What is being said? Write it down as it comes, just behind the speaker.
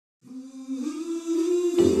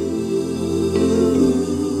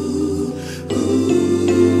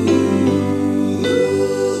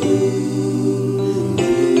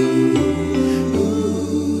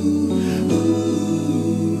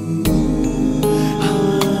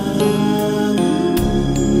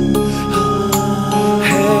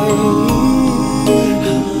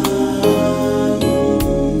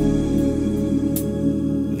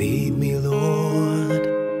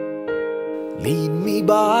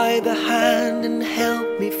by the hand and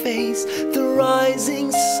help me face the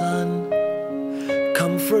rising sun.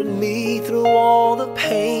 Comfort me through all the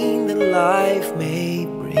pain that life may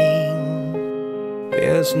bring.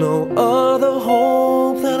 There's no other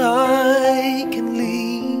hope that I can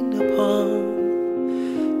lean upon.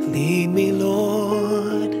 Lead me,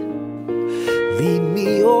 Lord, lead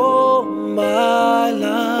me all my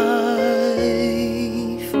life.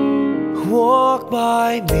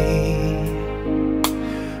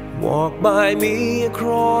 Walk by me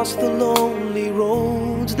across the lonely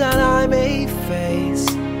roads that I may face.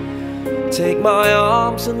 Take my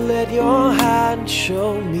arms and let your hand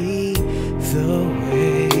show me the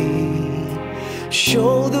way.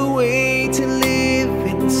 Show the way to live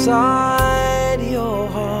inside your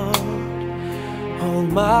heart all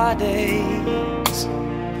my days,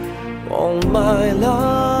 all my life.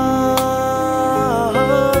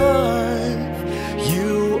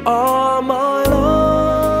 You are my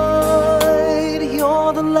light,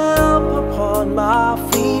 you're the lamp upon my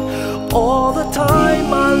feet. All the time,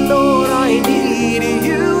 my Lord, I need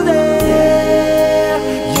you there.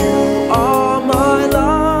 You are my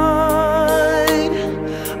light,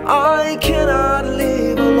 I cannot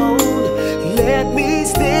live alone. Let me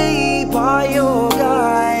stay by your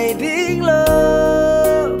guiding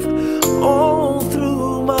love all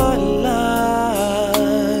through my life.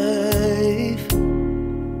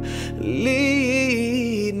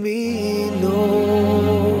 Lead me, Lord.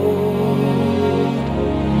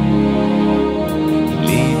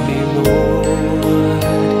 Lead me, Lord.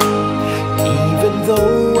 Even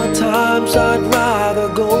though at times I'd rather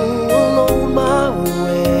go alone my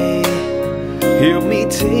way, help me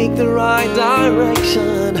take the right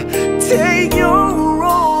direction. Take your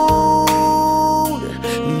road.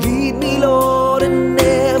 Lead me, Lord, and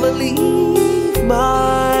never leave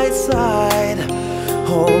my side.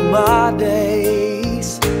 All my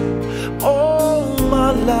days, all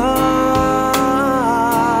my life.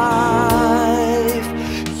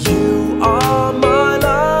 You are my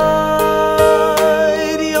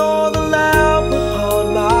light, you're the lamp upon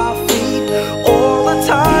my feet. All the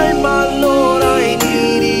time, my Lord, I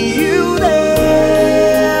need you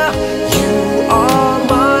there. You are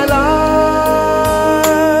my light,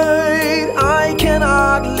 I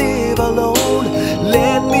cannot live alone.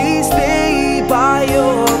 Let me stay by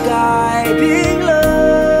your guiding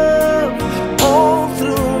love all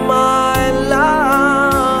through my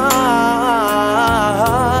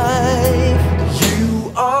life.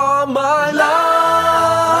 You are my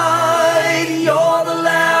light, you're the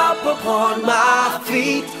lamp upon my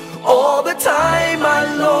feet. All the time, my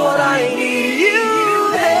Lord, I need you.